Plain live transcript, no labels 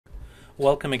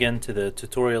Welcome again to the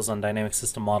tutorials on dynamic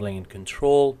system modeling and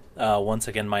control. Once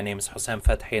again, my name is Hossein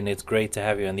Fathi and it's great to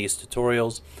have you on these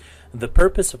tutorials. The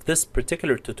purpose of this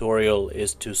particular tutorial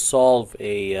is to solve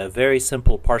a very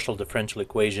simple partial differential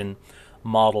equation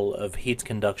model of heat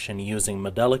conduction using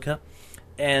Modelica.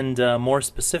 And more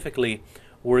specifically,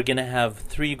 we're going to have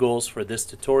three goals for this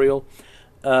tutorial.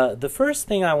 The first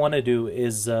thing I want to do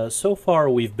is, so far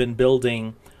we've been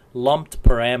building lumped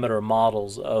parameter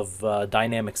models of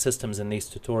dynamic systems in these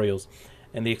tutorials,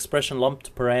 and the expression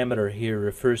lumped parameter here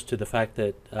refers to the fact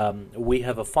that we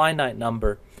have a finite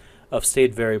number of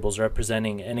state variables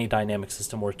representing any dynamic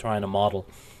system we're trying to model.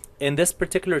 In this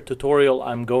particular tutorial,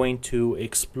 I'm going to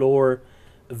explore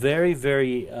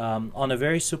on a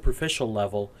very superficial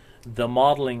level the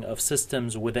modeling of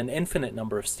systems with an infinite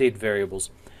number of state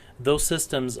variables. Those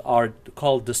systems are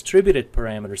called distributed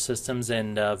parameter systems,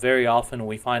 and very often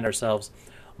we find ourselves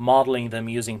modeling them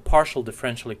using partial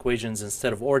differential equations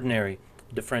instead of ordinary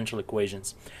differential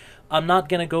equations. I'm not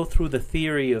going to go through the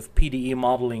theory of PDE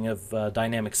modeling of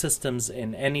dynamic systems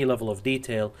in any level of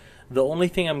detail. The only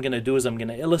thing I'm going to do is I'm going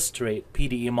to illustrate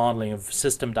PDE modeling of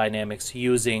system dynamics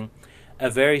using a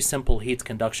very simple heat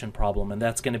conduction problem, and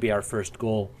that's going to be our first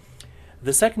goal.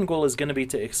 The second goal is going to be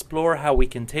to explore how we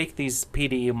can take these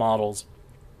PDE models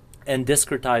and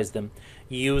discretize them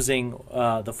using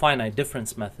the finite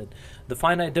difference method. The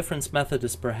finite difference method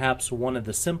is perhaps one of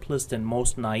the simplest and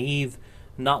most naive,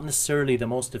 not necessarily the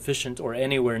most efficient or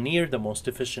anywhere near the most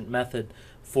efficient method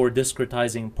for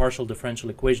discretizing partial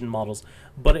differential equation models,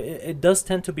 but it does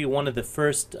tend to be one of the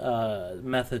first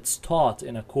methods taught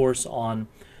in a course on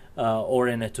or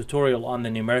in a tutorial on the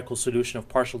numerical solution of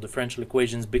partial differential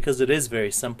equations, because it is very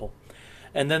simple.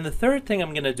 And then the third thing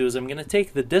I'm going to do is I'm going to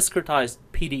take the discretized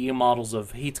PDE models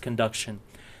of heat conduction,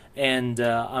 and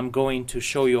I'm going to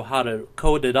show you how to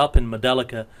code it up in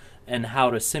Modelica and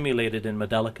how to simulate it in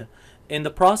Modelica. In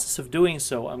the process of doing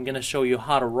so, I'm going to show you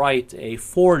how to write a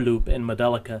for loop in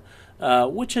Modelica,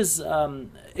 which is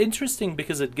interesting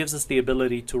because it gives us the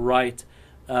ability to write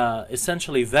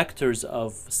essentially vectors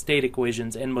of state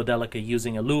equations in Modelica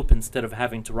using a loop instead of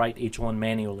having to write each one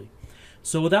manually.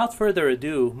 So without further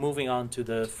ado, moving on to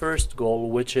the first goal,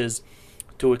 which is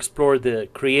to explore the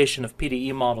creation of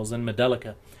PDE models in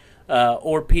Modelica,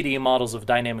 or PDE models of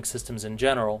dynamic systems in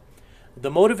general.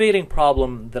 The motivating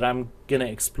problem that I'm going to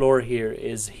explore here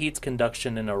is heat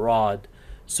conduction in a rod.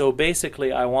 So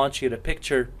basically, I want you to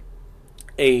picture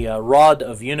a rod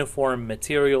of uniform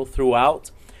material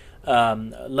throughout.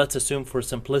 Let's assume for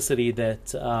simplicity that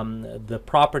the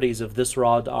properties of this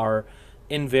rod are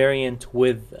invariant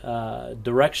with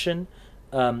direction.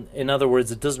 In other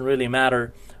words, it doesn't really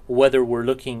matter whether we're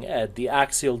looking at the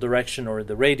axial direction or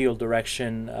the radial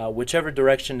direction. Whichever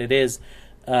direction it is,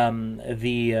 the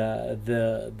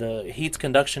heat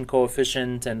conduction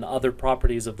coefficient and other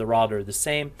properties of the rod are the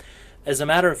same. As a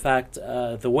matter of fact,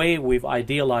 the way we've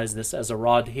idealized this as a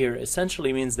rod here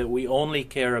essentially means that we only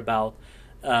care about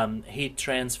heat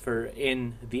transfer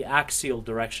in the axial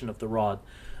direction of the rod.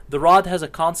 The rod has a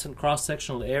constant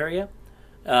cross-sectional area.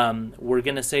 We're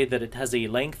going to say that it has a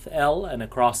length L and a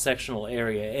cross-sectional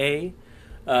area A.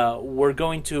 We're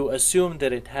going to assume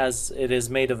that it is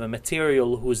made of a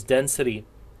material whose density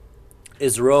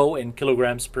is rho in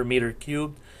kilograms per meter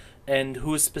cubed, and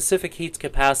whose specific heat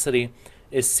capacity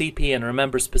is Cp. And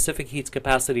remember, specific heat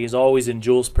capacity is always in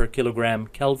joules per kilogram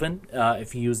Kelvin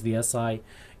if you use the SI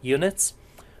units.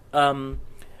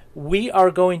 We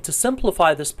are going to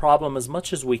simplify this problem as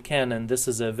much as we can, and this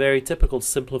is a very typical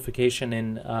simplification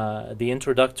in the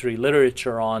introductory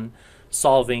literature on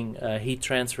solving heat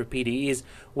transfer PDEs.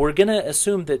 We're going to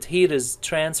assume that heat is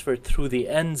transferred through the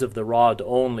ends of the rod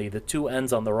only, the two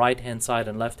ends on the right-hand side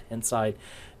and left-hand side.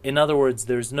 In other words,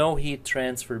 there's no heat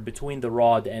transfer between the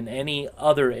rod and any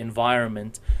other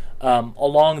environment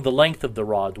along the length of the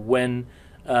rod. When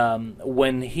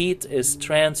heat is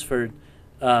transferred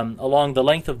along the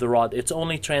length of the rod, it's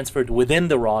only transferred within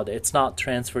the rod. It's not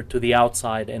transferred to the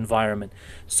outside environment.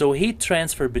 So heat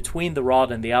transfer between the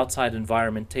rod and the outside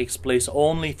environment takes place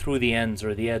only through the ends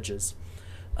or the edges.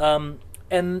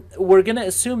 And we're going to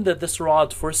assume that this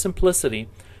rod, for simplicity,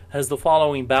 has the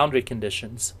following boundary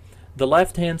conditions. The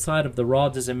left-hand side of the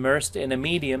rod is immersed in a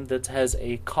medium that has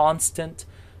a constant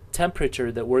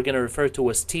temperature that we're going to refer to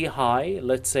as T high,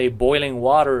 let's say boiling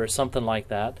water or something like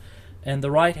that. And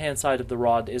the right-hand side of the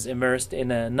rod is immersed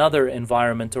in another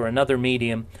environment or another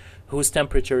medium whose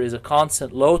temperature is a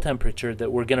constant low temperature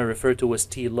that we're going to refer to as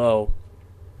T low.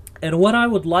 And what I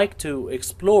would like to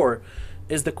explore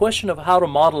is the question of how to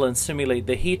model and simulate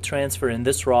the heat transfer in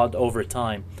this rod over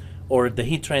time, or the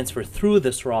heat transfer through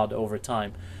this rod over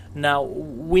time. Now,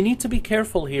 we need to be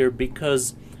careful here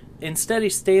because in steady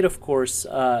state, of course,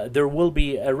 there will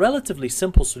be a relatively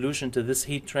simple solution to this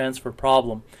heat transfer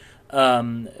problem,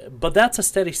 but that's a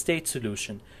steady state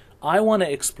solution. I want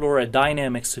to explore a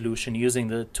dynamic solution using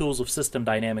the tools of system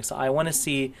dynamics. I want to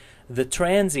see the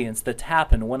transients that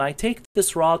happen when I take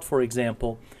this rod, for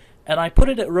example, and I put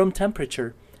it at room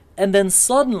temperature, and then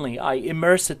suddenly I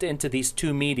immerse it into these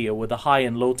two media with the high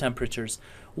and low temperatures.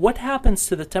 What happens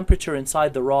to the temperature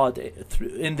inside the rod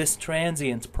in this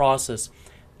transient process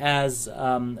as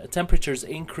temperatures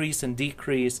increase and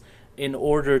decrease in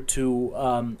order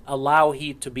to allow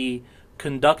heat to be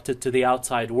conducted to the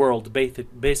outside world,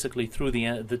 basically through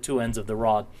the two ends of the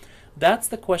rod? That's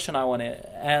the question I want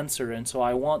to answer, and so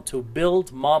I want to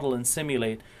build, model, and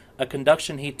simulate a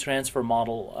conduction heat transfer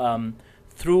model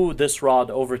through this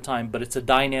rod over time, but it's a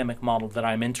dynamic model that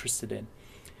I'm interested in.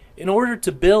 In order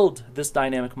to build this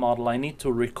dynamic model, I need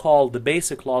to recall the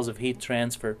basic laws of heat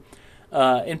transfer,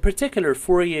 in particular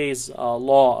Fourier's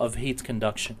law of heat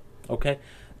conduction. Okay,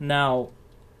 now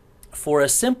for a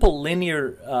simple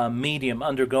linear medium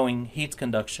undergoing heat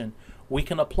conduction, we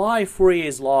can apply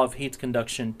Fourier's law of heat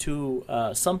conduction to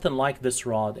something like this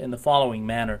rod in the following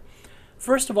manner.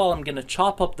 First of all, I'm going to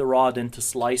chop up the rod into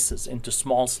slices, into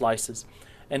small slices.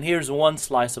 And here's one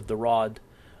slice of the rod.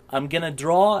 I'm going to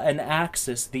draw an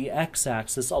axis, the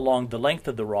x-axis, along the length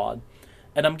of the rod.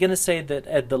 And I'm going to say that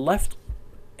at the left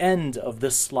end of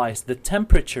this slice, the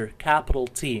temperature, capital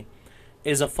T,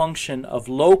 is a function of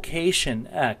location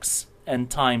x and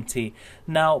time t.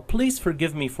 Now, please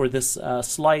forgive me for this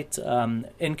slight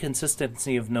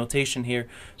inconsistency of notation here.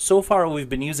 So far, we've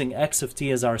been using x of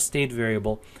t as our state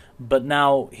variable, but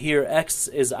now here x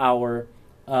is our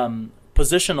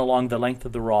position along the length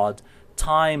of the rod.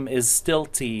 Time is still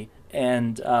t,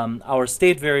 and our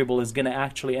state variable is going to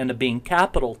actually end up being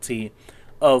capital T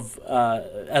of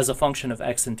as a function of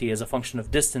x and t, as a function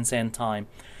of distance and time.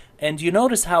 And you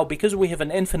notice how, because we have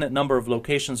an infinite number of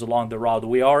locations along the rod,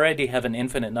 we already have an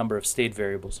infinite number of state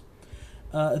variables.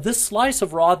 This slice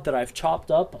of rod that I've chopped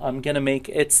up, I'm going to make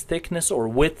its thickness or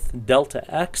width delta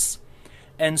x.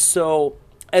 And so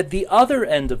at the other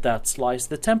end of that slice,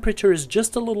 the temperature is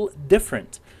just a little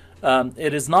different.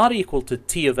 It is not equal to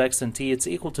T of x and t, it's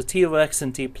equal to T of x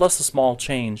and t plus a small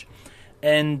change.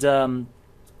 And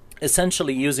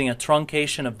essentially using a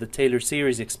truncation of the Taylor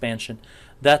series expansion,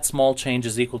 that small change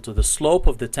is equal to the slope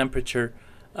of the temperature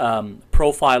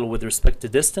profile with respect to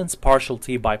distance, partial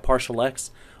t by partial x,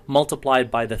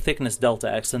 multiplied by the thickness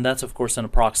delta x, and that's of course an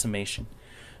approximation.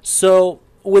 So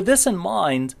with this in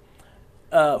mind,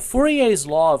 Fourier's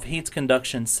law of heat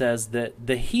conduction says that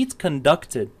the heat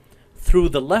conducted through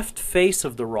the left face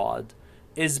of the rod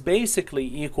is basically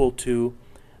equal to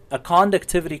a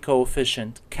conductivity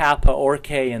coefficient, kappa or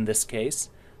k in this case,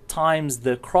 times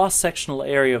the cross-sectional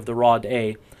area of the rod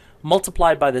A,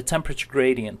 multiplied by the temperature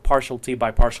gradient, partial t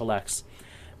by partial x.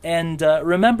 And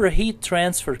remember, heat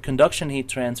transfer, conduction heat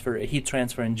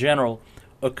transfer in general,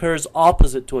 occurs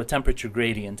opposite to a temperature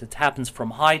gradient. It happens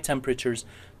from high temperatures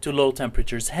to low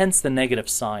temperatures, hence the negative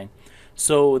sign.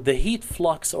 So the heat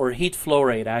flux, or heat flow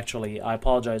rate actually, I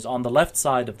apologize, on the left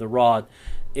side of the rod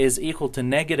is equal to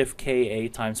negative Ka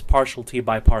times partial t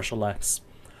by partial x.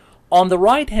 On the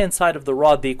right-hand side of the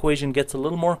rod, the equation gets a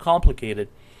little more complicated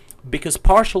because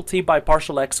partial t by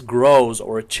partial x grows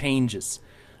or changes.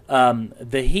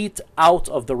 The heat out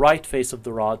of the right face of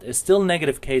the rod is still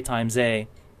negative K times A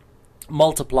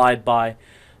multiplied by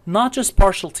not just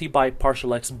partial t by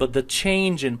partial x, but the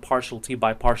change in partial t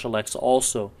by partial x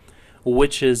also,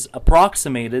 which is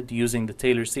approximated using the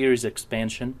Taylor series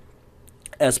expansion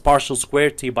as partial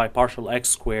squared t by partial x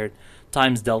squared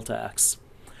times delta x.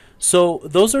 So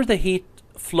those are the heat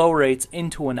flow rates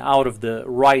into and out of the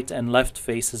right and left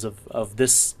faces of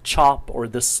this chop or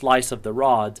this slice of the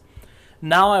rod.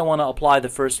 Now I want to apply the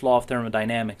first law of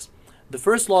thermodynamics. The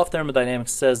first law of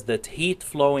thermodynamics says that heat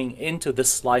flowing into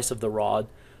this slice of the rod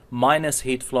minus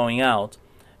heat flowing out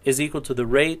is equal to the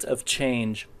rate of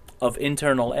change of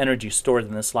internal energy stored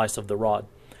in the slice of the rod.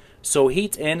 So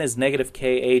heat in is negative Ka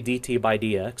dt by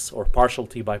dx, or partial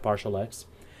t by partial x.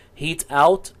 Heat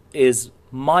out is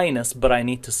minus, but I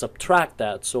need to subtract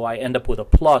that, so I end up with a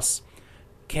plus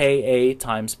Ka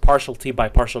times partial t by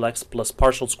partial x plus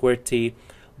partial squared t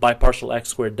by partial x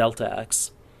squared delta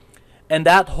x. And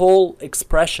that whole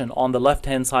expression on the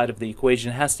left-hand side of the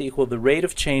equation has to equal the rate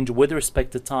of change with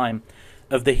respect to time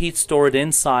of the heat stored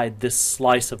inside this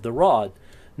slice of the rod.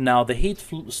 Now, the heat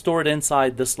stored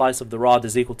inside this slice of the rod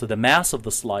is equal to the mass of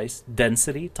the slice,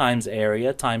 density times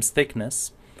area times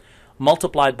thickness,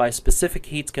 multiplied by specific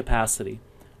heat capacity,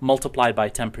 multiplied by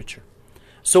temperature.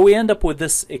 So we end up with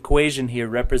this equation here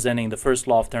representing the first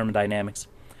law of thermodynamics.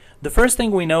 The first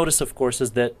thing we notice, of course,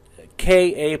 is that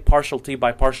Ka partial T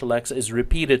by partial X is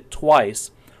repeated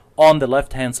twice on the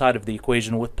left-hand side of the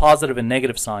equation with positive and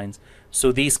negative signs,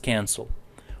 so these cancel.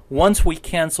 Once we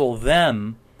cancel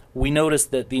them, we notice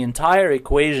that the entire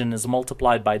equation is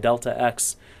multiplied by delta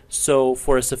X. So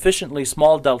for a sufficiently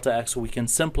small delta X, we can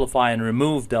simplify and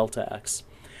remove delta X.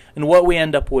 And what we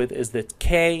end up with is that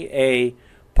Ka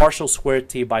partial squared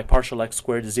T by partial X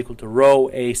squared is equal to rho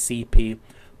ACP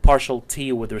partial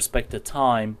T with respect to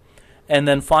time. And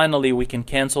then finally we can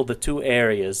cancel the two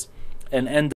areas and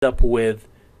end up with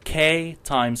K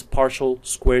times partial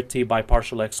squared T by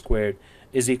partial X squared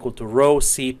is equal to rho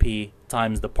Cp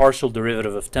times the partial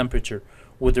derivative of temperature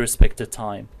with respect to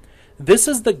time. This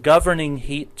is the governing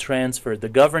heat transfer, the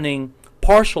governing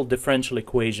partial differential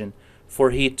equation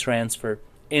for heat transfer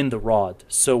in the rod.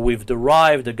 So we've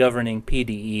derived the governing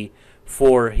PDE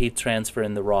for heat transfer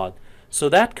in the rod. So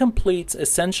that completes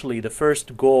essentially the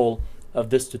first goal of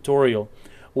this tutorial,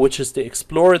 which is to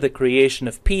explore the creation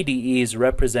of PDEs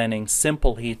representing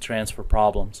simple heat transfer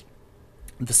problems.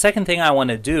 The second thing I want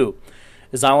to do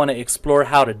is I want to explore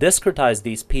how to discretize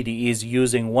these PDEs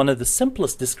using one of the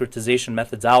simplest discretization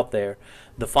methods out there,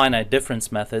 the finite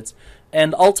difference methods,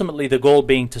 and ultimately the goal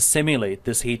being to simulate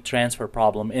this heat transfer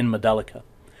problem in Modelica.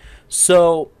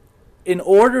 So in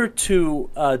order to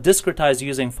discretize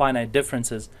using finite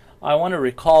differences, I want to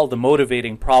recall the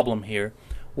motivating problem here,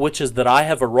 which is that I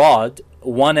have a rod.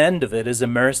 One end of it is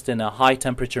immersed in a high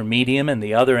temperature medium and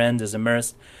the other end is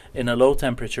immersed in a low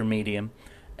temperature medium.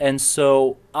 And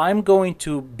so I'm going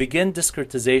to begin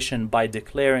discretization by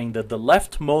declaring that the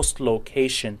leftmost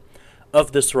location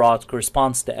of this rod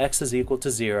corresponds to x is equal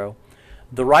to 0.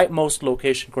 The rightmost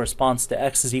location corresponds to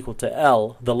x is equal to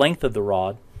L, the length of the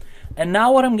rod. And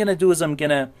now what I'm going to do is I'm going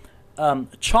to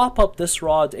chop up this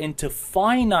rod into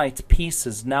finite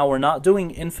pieces. Now we're not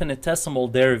doing infinitesimal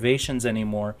derivations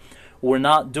anymore. We're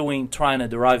not trying to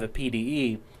derive a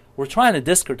PDE. We're trying to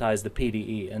discretize the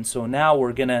PDE. And so now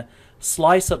we're going to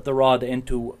slice up the rod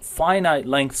into finite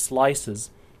length slices.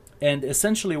 And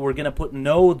essentially we're going to put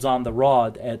nodes on the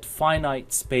rod at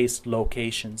finite spaced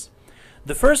locations.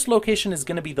 The first location is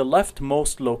going to be the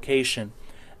leftmost location.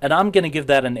 And I'm going to give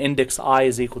that an index I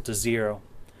is equal to 0.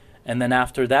 And then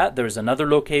after that, there's another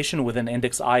location with an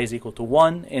index I is equal to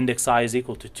 1, index I is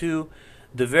equal to 2.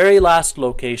 The very last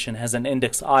location has an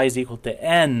index I is equal to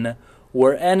n,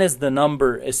 where n is the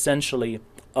number, essentially,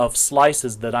 of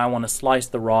slices that I want to slice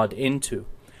the rod into.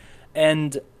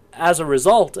 And as a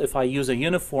result, if I use a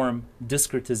uniform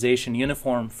discretization,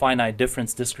 uniform finite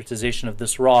difference discretization of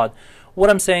this rod, what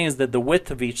I'm saying is that the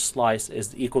width of each slice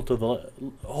is equal to the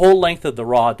whole length of the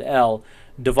rod, L,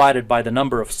 divided by the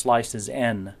number of slices,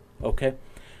 n. Okay?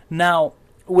 Now,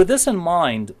 with this in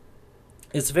mind,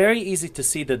 it's very easy to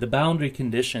see that the boundary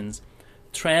conditions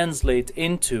translate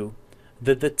into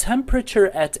that the temperature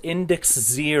at index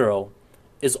 0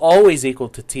 is always equal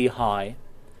to T high,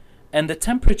 and the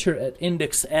temperature at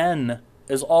index n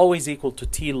is always equal to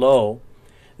T low.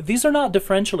 These are not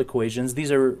differential equations.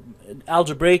 These are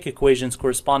algebraic equations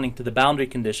corresponding to the boundary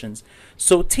conditions.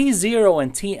 So T0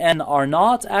 and Tn are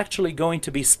not actually going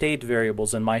to be state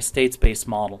variables in my state space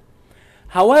model.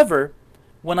 However,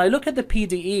 when I look at the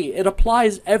PDE, it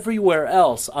applies everywhere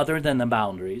else other than the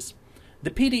boundaries. The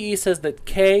PDE says that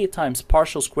K times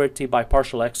partial squared T by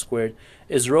partial X squared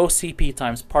is rho Cp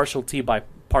times partial T by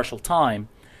partial time.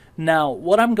 Now,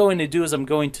 what I'm going to do is I'm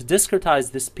going to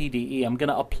discretize this PDE. I'm going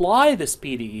to apply this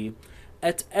PDE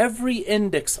at every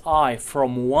index I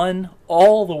from 1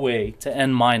 all the way to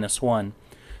n minus 1.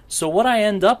 So what I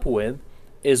end up with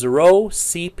is rho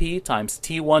Cp times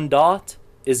T1 dot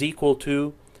is equal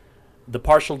to the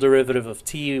partial derivative of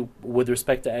T with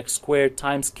respect to X squared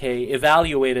times K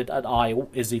evaluated at I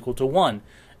is equal to 1.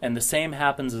 And the same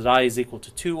happens at I is equal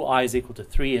to 2, I is equal to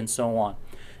 3, and so on.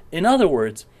 In other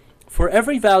words, for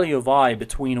every value of I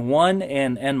between 1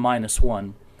 and n minus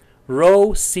 1, rho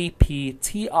Cp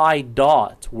Ti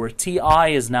dot, where Ti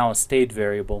is now a state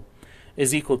variable,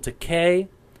 is equal to K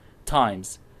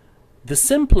times the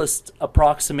simplest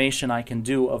approximation I can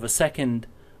do of a second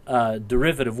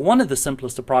derivative. One of the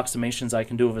simplest approximations I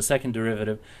can do of a second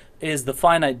derivative is the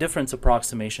finite difference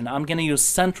approximation. I'm going to use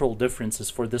central differences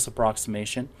for this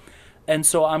approximation. And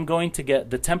so I'm going to get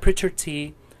the temperature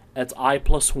T at I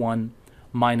plus 1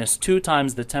 minus 2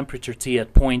 times the temperature T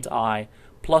at point I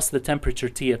plus the temperature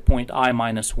T at point I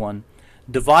minus 1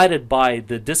 divided by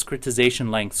the discretization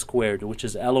length squared, which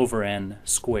is L over n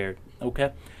squared.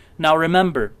 Okay? Now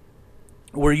remember,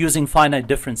 we're using finite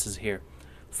differences here.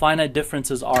 Finite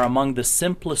differences are among the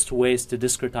simplest ways to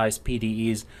discretize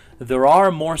PDEs. There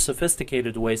are more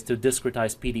sophisticated ways to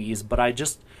discretize PDEs, but I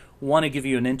just want to give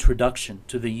you an introduction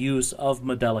to the use of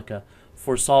Modelica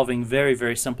for solving very,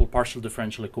 very simple partial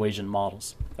differential equation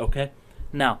models. Okay?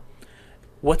 Now,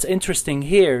 what's interesting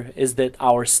here is that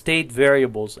our state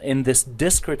variables in this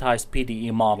discretized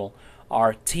PDE model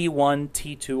are T1,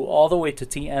 T2, all the way to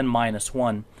Tn minus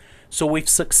 1. So we've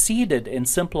succeeded in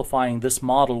simplifying this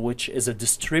model, which is a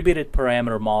distributed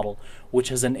parameter model, which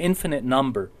has an infinite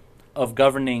number of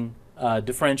governing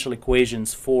differential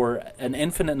equations for an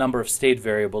infinite number of state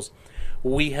variables.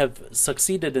 We have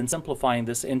succeeded in simplifying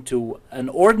this into an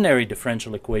ordinary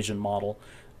differential equation model,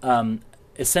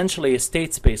 essentially a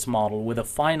state space model with a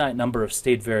finite number of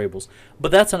state variables. But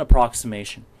that's an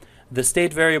approximation. The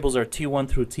state variables are T1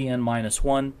 through Tn minus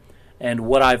 1, and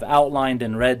what I've outlined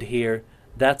in red here,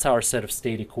 that's our set of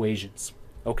state equations.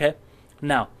 Okay?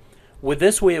 Now, with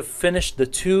this we have finished the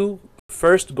two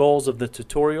first goals of the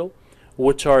tutorial,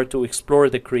 which are to explore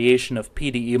the creation of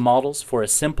PDE models for a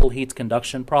simple heat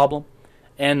conduction problem,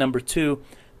 and number two,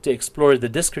 to explore the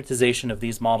discretization of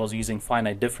these models using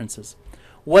finite differences.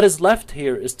 What is left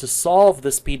here is to solve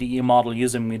this PDE model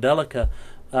using Modelica.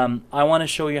 I want to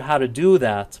show you how to do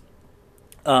that,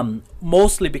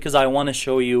 mostly because I want to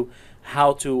show you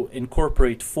how to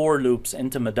incorporate for loops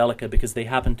into Modelica because they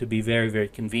happen to be very, very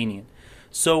convenient.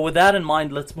 So with that in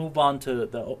mind, let's move on to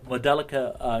the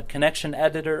Modelica connection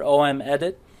editor, OM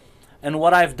edit. And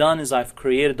what I've done is I've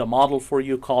created a model for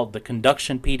you called the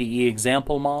Conduction PDE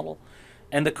example model.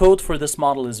 And the code for this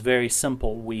model is very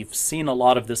simple. We've seen a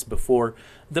lot of this before.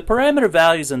 The parameter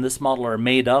values in this model are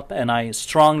made up, and I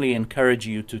strongly encourage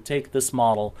you to take this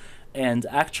model and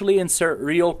actually insert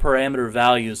real parameter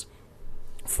values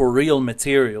for real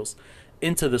materials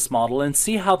into this model and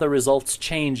see how the results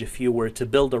change if you were to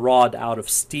build a rod out of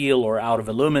steel or out of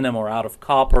aluminum or out of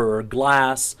copper or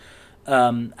glass,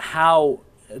 how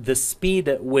the speed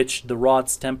at which the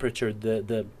rod's temperature,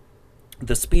 the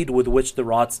speed with which the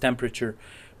rod's temperature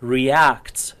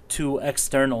reacts to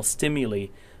external stimuli,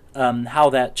 how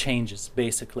that changes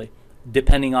basically,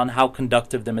 depending on how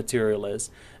conductive the material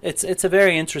is. It's a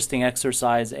very interesting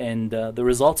exercise, and the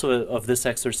results of this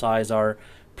exercise are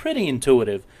pretty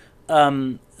intuitive.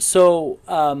 The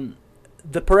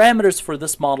parameters for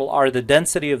this model are the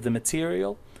density of the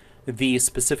material, the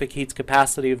specific heat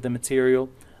capacity of the material,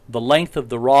 the length of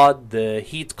the rod, the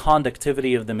heat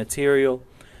conductivity of the material,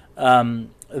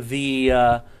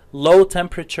 the low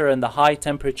temperature and the high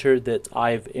temperature that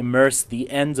I've immersed the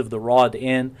ends of the rod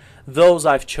in. Those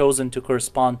I've chosen to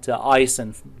correspond to ice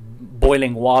and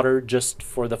boiling water just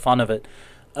for the fun of it.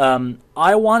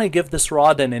 I want to give this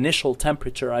rod an initial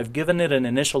temperature. I've given it an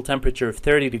initial temperature of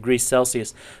 30 degrees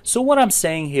Celsius. So what I'm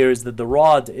saying here is that the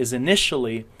rod is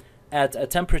initially at a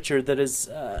temperature that is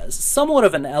somewhat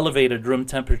of an elevated room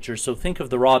temperature. So think of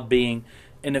the rod being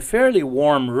in a fairly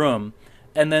warm room,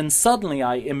 and then suddenly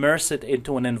I immerse it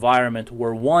into an environment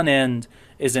where one end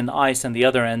is in ice and the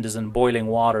other end is in boiling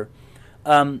water.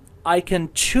 I can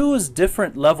choose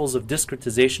different levels of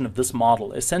discretization of this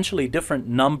model, essentially different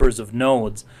numbers of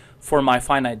nodes for my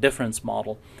finite difference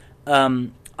model.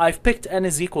 I've picked n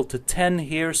is equal to 10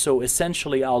 here, so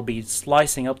essentially I'll be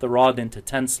slicing up the rod into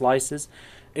 10 slices.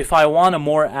 If I want a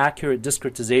more accurate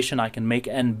discretization, I can make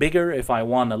n bigger. If I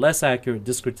want a less accurate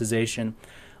discretization,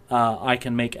 I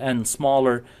can make n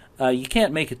smaller. You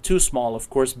can't make it too small, of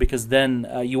course, because then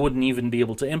you wouldn't even be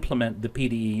able to implement the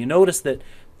PDE. You notice that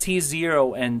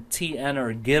T0 and Tn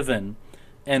are given,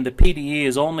 and the PDE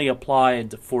is only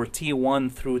applied for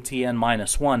T1 through Tn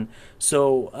minus 1.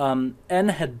 So n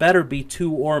had better be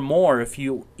 2 or more if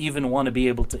you even want to be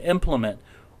able to implement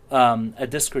a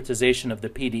discretization of the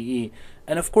PDE.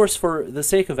 And of course, for the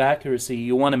sake of accuracy,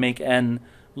 you want to make n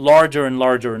larger and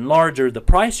larger and larger. The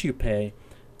price you pay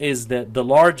is that the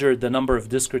larger the number of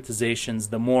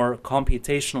discretizations, the more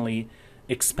computationally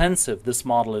expensive this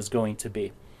model is going to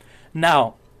be.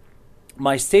 Now,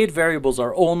 my state variables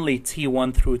are only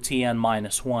T1 through Tn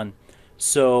minus 1.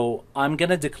 So I'm going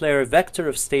to declare a vector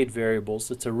of state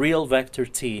variables. It's a real vector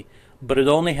T, but it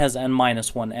only has n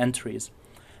minus 1 entries.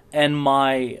 And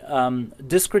my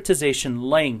discretization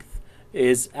length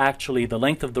is actually the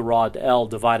length of the rod L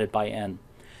divided by n.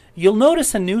 You'll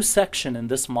notice a new section in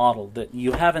this model that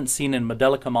you haven't seen in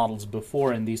Modelica models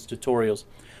before in these tutorials,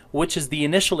 which is the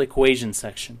initial equation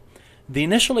section. The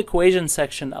initial equation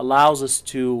section allows us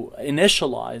to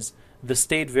initialize the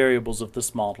state variables of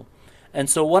this model. And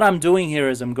so what I'm doing here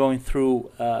is I'm going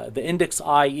through the index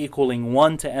I equaling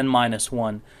 1 to n minus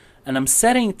 1, and I'm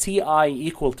setting Ti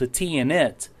equal to T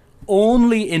init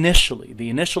only initially. The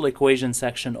initial equation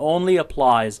section only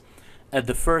applies at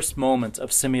the first moment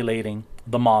of simulating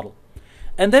the model.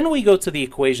 And then we go to the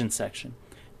equation section.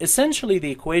 Essentially, the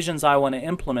equations I want to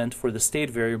implement for the state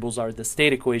variables are the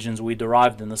state equations we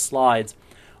derived in the slides,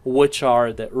 which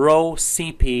are that rho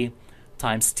Cp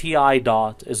times Ti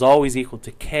dot is always equal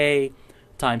to K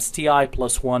times Ti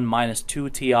plus 1 minus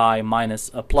 2Ti minus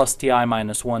plus Ti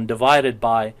minus 1 divided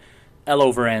by L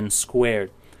over N squared.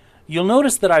 You'll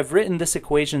notice that I've written this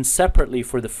equation separately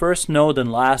for the first node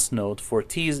and last node for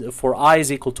I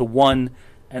is equal to 1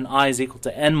 and I is equal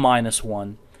to N minus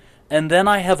 1. And then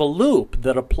I have a loop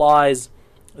that applies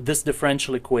this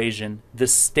differential equation,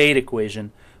 this state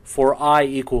equation, for I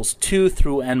equals 2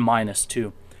 through N minus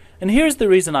 2. And here's the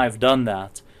reason I've done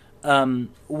that.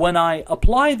 When I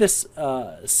apply this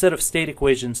set of state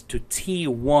equations to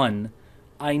T1,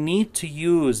 I need to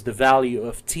use the value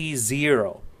of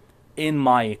T0 in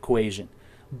my equation.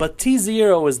 But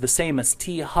T0 is the same as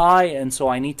T high, and so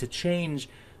I need to change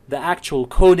the actual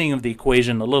coding of the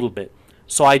equation a little bit.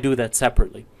 So I do that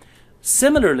separately.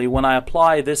 Similarly, when I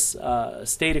apply this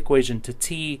state equation to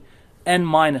Tn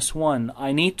minus 1,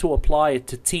 I need to apply it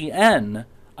to Tn.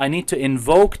 I need to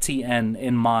invoke Tn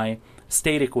in my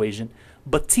state equation,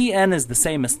 but Tn is the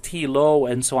same as T low,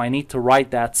 and so I need to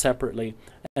write that separately,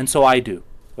 and so I do.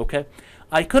 Okay,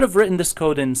 I could have written this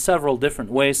code in several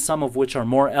different ways, some of which are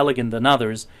more elegant than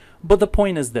others, but the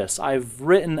point is this: I've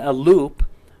written a loop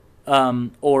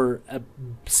or a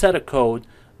set of code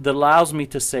that allows me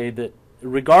to say that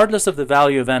regardless of the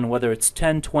value of n, whether it's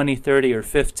 10, 20, 30, or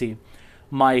 50,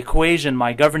 my equation,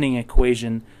 my governing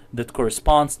equation that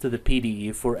corresponds to the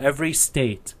PDE for every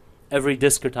state, every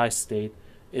discretized state,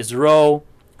 is rho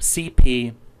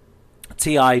Cp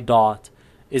Ti dot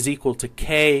is equal to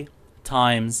K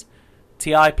times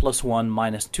Ti plus 1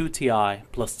 minus 2Ti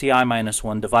plus Ti minus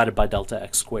 1 divided by delta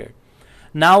x squared.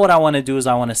 Now what I want to do is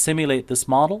I want to simulate this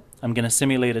model. I'm going to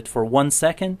simulate it for 1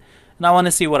 second, and I want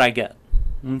to see what I get.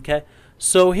 Okay,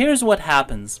 so here's what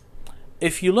happens.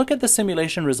 If you look at the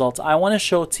simulation results, I want to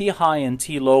show T high and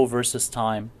T low versus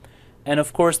time. And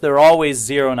of course, they're always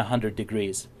 0 and 100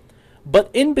 degrees. But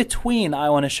in between, I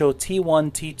want to show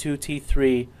T1, T2,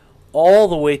 T3, all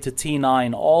the way to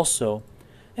T9 also.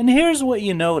 And here's what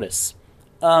you notice.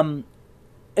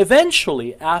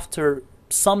 Eventually, after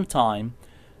some time,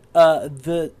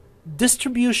 the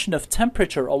distribution of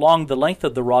temperature along the length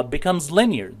of the rod becomes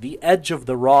linear. The edge of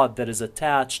the rod that is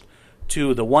attached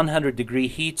to the 100 degree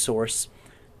heat source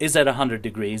is at 100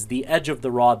 degrees. The edge of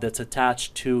the rod that's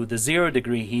attached to the 0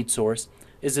 degree heat source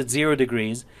is at 0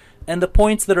 degrees. And the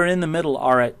points that are in the middle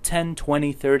are at 10,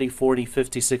 20, 30, 40,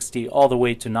 50, 60, all the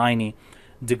way to 90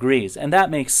 degrees. And that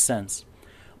makes sense.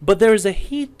 But there is a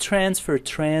heat transfer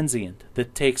transient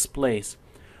that takes place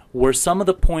where some of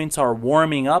the points are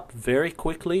warming up very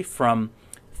quickly from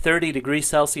 30 degrees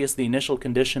Celsius, the initial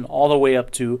condition, all the way up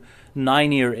to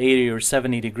 90 or 80 or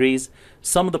 70 degrees.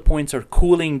 Some of the points are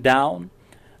cooling down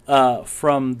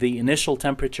from the initial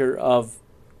temperature of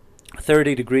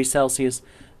 30 degrees Celsius.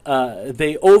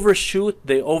 They overshoot,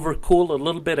 they overcool a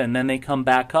little bit, and then they come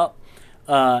back up,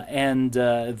 and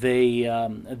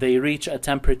they reach a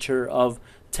temperature of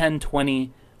 10,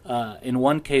 20. In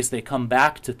one case, they come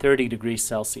back to 30 degrees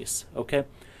Celsius. Okay,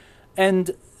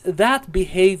 and that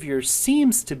behavior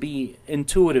seems to be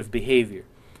intuitive behavior.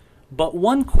 But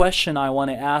one question I want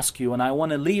to ask you, and I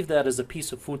want to leave that as a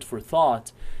piece of food for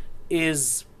thought,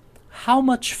 is how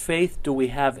much faith do we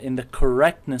have in the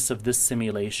correctness of this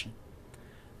simulation?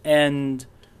 And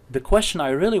the question I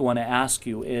really want to ask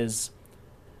you is,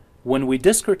 when we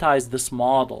discretize this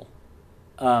model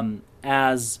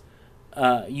as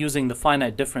using the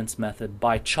finite difference method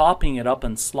by chopping it up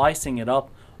and slicing it up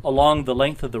along the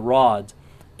length of the rod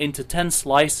into 10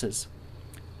 slices,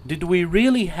 did we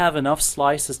really have enough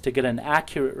slices to get an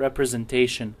accurate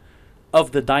representation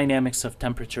of the dynamics of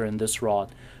temperature in this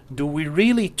rod? Do we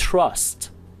really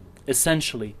trust,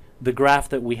 essentially, the graph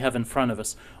that we have in front of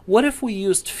us? What if we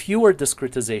used fewer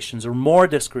discretizations or more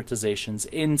discretizations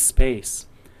in space?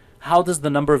 How does the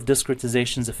number of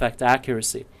discretizations affect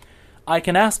accuracy? I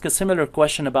can ask a similar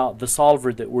question about the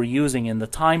solver that we're using in the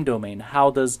time domain.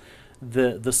 How does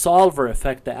the solver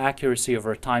affect the accuracy of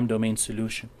our time domain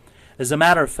solution? As a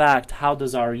matter of fact, how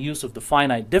does our use of the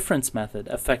finite difference method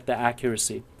affect the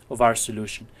accuracy of our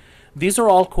solution? These are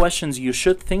all questions you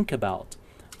should think about.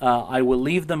 I will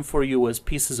leave them for you as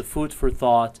pieces of food for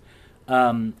thought.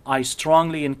 I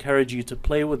strongly encourage you to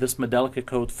play with this Modelica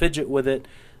code, fidget with it,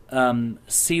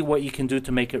 see what you can do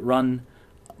to make it run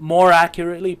more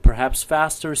accurately, perhaps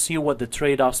faster, see what the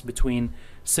trade-offs between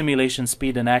simulation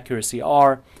speed and accuracy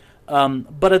are.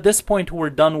 But at this point, we're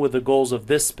done with the goals of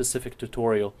this specific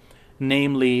tutorial,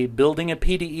 namely building a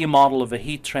PDE model of a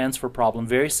heat transfer problem,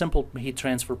 very simple heat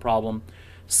transfer problem,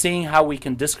 seeing how we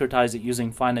can discretize it using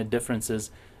finite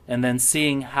differences, and then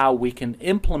seeing how we can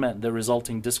implement the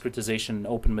resulting discretization in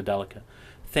Open Modelica.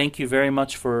 Thank you very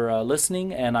much for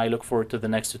listening, and I look forward to the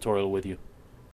next tutorial with you.